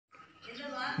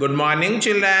Good morning,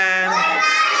 children.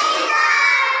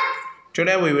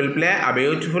 Today we will play a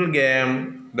beautiful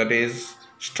game, that is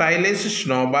stylish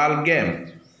snowball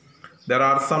game. There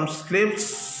are some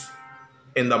slips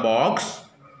in the box.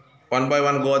 One by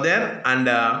one go there and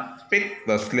pick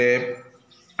the slip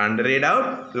and read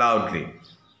out loudly.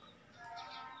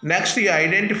 Next you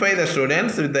identify the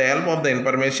students with the help of the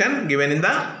information given in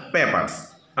the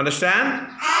papers. Understand?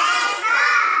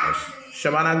 Yes.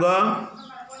 Shabana, go.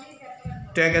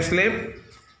 Take a slip.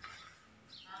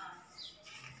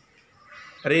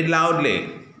 Read loudly.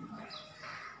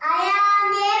 I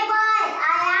am a boy.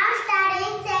 I am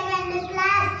studying second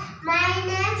class. My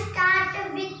name starts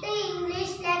with the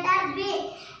English letter B.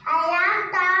 I am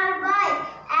tall boy.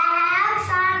 I have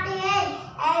short hair.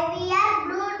 I wear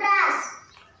blue dress.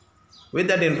 With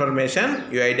that information,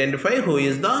 you identify who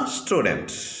is the student.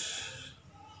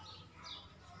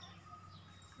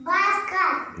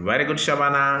 Bhaskar. Very good,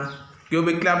 Shabana. Give a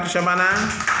big clap to Shabana.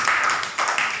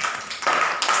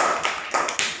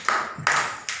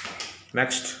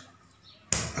 Next.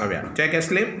 Navya, take a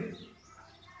slip.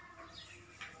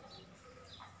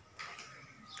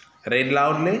 Read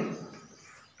loudly.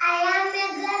 I am a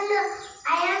girl.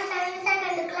 I am studying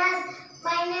second class.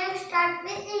 My name starts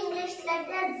with English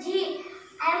letter G.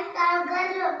 I am tall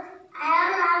girl. I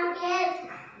have long hair.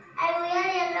 I wear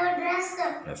yellow dress.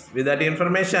 Yes. With that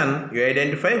information, you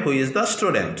identify who is the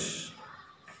student.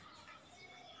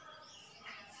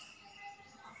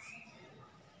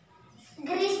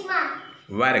 Grishma.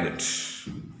 Very good.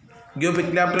 Give a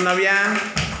big clap to Navya.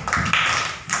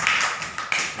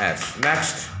 Yes.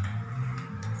 Next.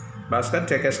 Bhaskar,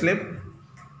 take a slip.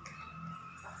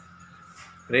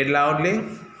 Read loudly.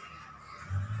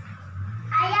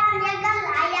 I am a girl.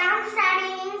 I am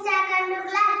studying in second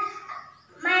class.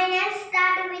 My name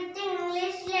starts with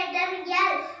English letter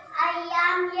L. I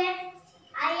am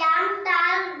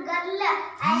tall girl.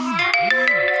 I have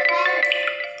long hair.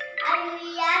 I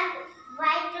wear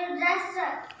white dress.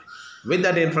 With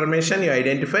that information, you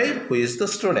identify who is the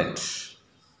student.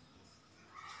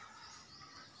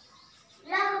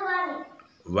 Raghuvani.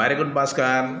 Very good,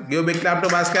 Bhaskar. Give a big clap to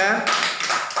Bhaskar.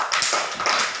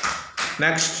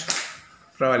 Next,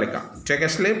 Pravalika. Take a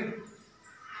slip.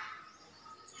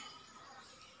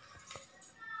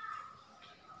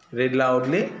 Read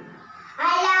loudly.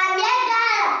 I am a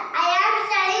girl. I am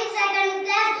studying second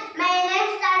class. My name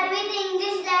starts with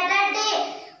English letter T.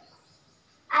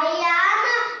 I am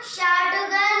short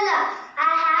girl. I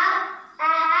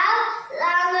have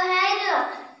long hair.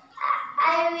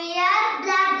 I wear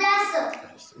black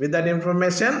dress. With that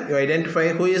information, you identify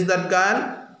who is that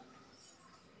girl.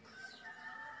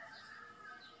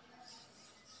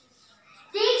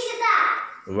 Deekshita.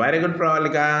 Very good,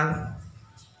 Pravalika.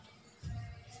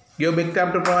 Give a big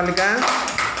clap to Pravalika.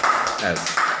 Yes.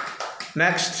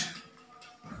 Next.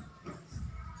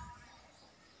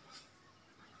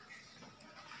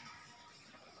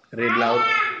 Read loud. I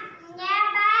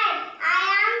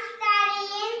am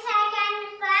studying second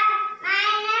class. My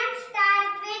name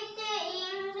starts with the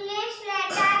English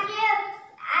letter U.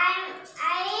 I am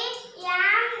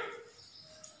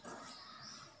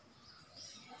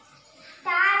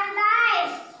tall boy.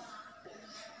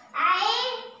 I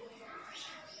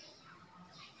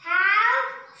have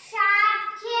short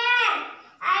hair.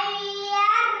 I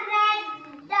wear red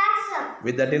dress.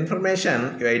 With that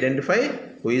information, you identify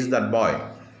who is that boy.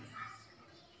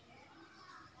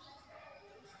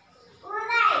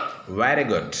 Uday. Very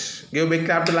good. Give a big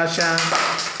clap to Lasha.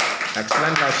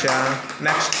 Excellent, Lasha.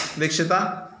 Next,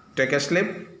 Dikshita. Take a slip.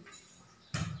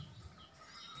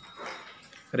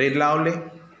 Read loudly.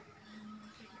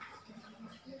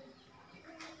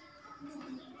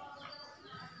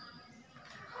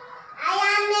 I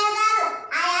am a girl.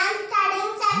 I am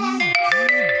studying second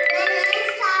class. My name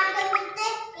starts with the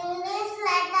English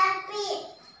letter P.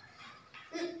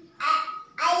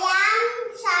 I am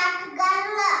short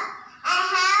girl. I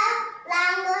have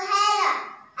long hair.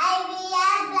 I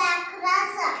wear black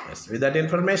dress. Yes. With that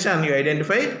information, you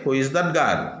identify who is that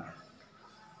girl.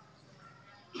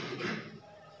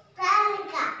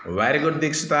 Pravalika. Very good,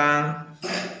 Dikshita.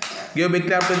 Give a big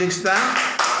clap to Dikshita.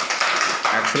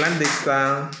 Excellent, Dikshita.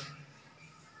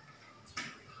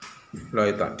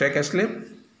 Lohita, take a slip.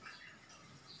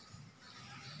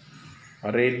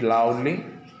 Read loudly.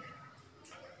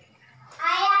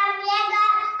 I am a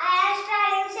girl. I am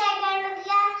studying second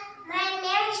class. My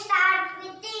name starts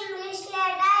with the English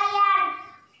letter N.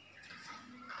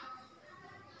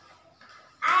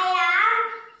 I am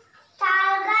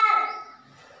tall girl.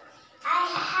 I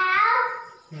have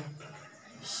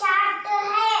short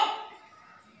hair.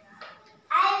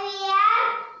 I wear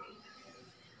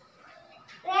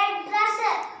red dress.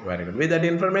 Very good. With that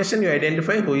information, you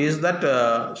identify who is that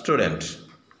student.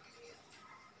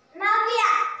 Navya.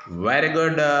 Very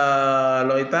good,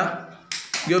 Loita.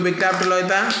 Give big clap to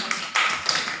Loita.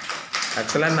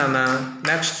 Excellent, Nana.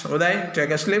 Next, Uday, take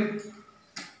a slip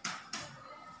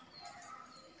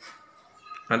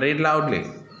and read loudly.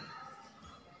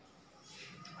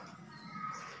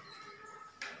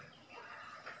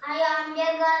 I am a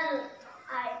girl.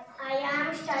 I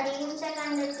am studying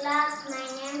second class. My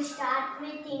name starts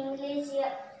with English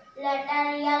letter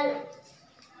L.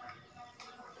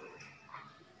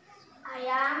 I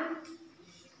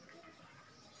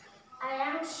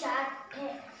am short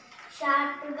girl.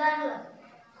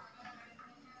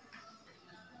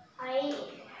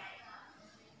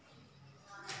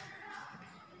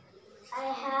 I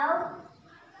have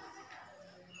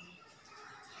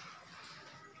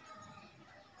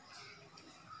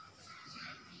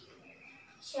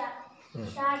short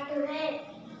hair.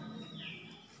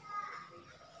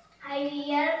 I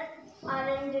wear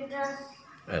orange dress.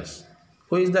 Yes.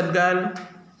 Who is that girl?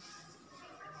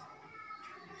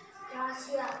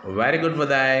 Russia. Very good,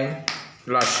 Uday.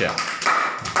 Lasha.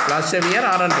 Lasha wear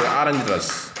orange dress.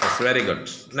 Yes, very good.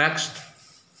 Next.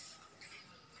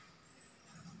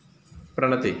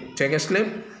 Pranati, take a slip.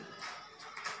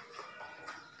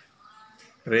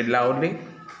 Read loudly.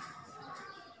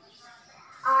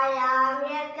 I am a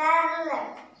girl.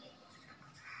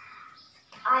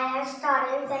 I am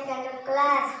studying second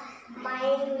class. My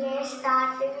name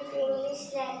starts with English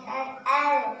letter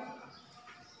L.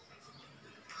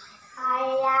 I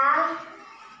am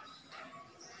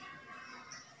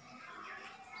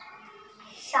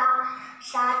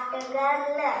short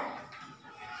girl.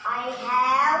 I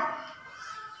have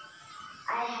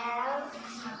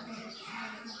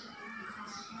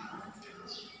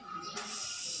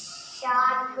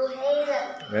short hair.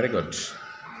 Very good.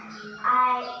 I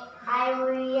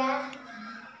wear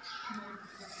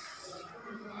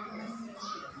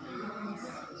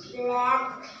black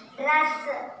dress.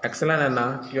 Excellent,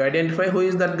 Anna. You identify who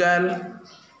is that girl?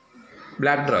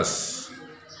 Black dress.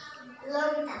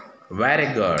 Lolita.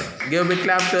 Very good. Give a big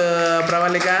clap to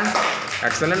Pravalika.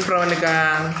 Excellent,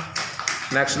 Pravalika.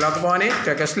 Next, Lokapani,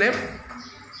 take a slip.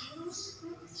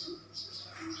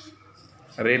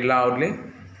 Read loudly.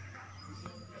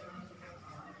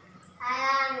 I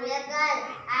am a girl.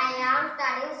 I am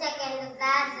studying second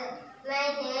class. My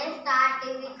name starts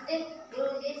with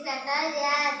English letter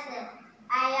S.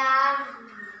 I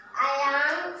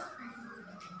am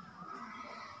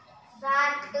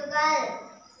short girl.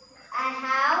 I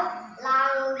have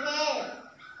long hair.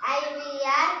 I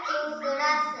wear pink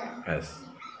dress. Yes.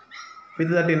 With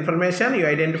that information, you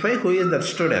identify who is that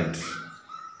student.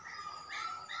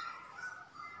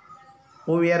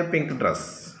 Who wear pink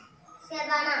dress.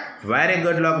 Sevana. Very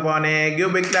good, Lokapani.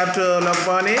 Give big clap to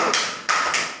Lokapani.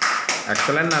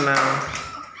 Excellent, Nana.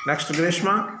 Next,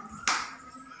 Grishma.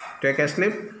 Take a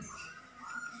slip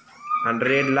and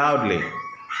read loudly.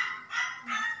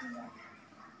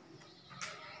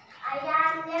 I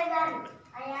am a girl.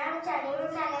 I am studying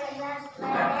second class. My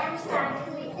name starts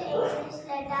with the English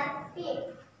letter P.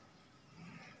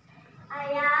 I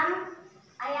am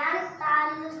tall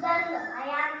girl.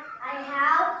 I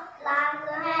have long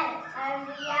hair. I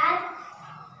wear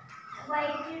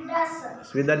white dress.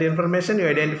 With that information, you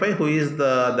identify who is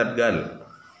that girl.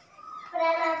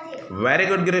 Pranati. Very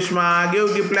good, Grishma.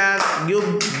 Give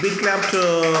big clap to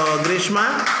Grishma.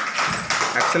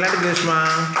 Excellent, Grishma.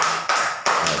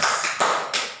 Yes.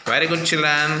 Very good,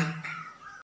 children.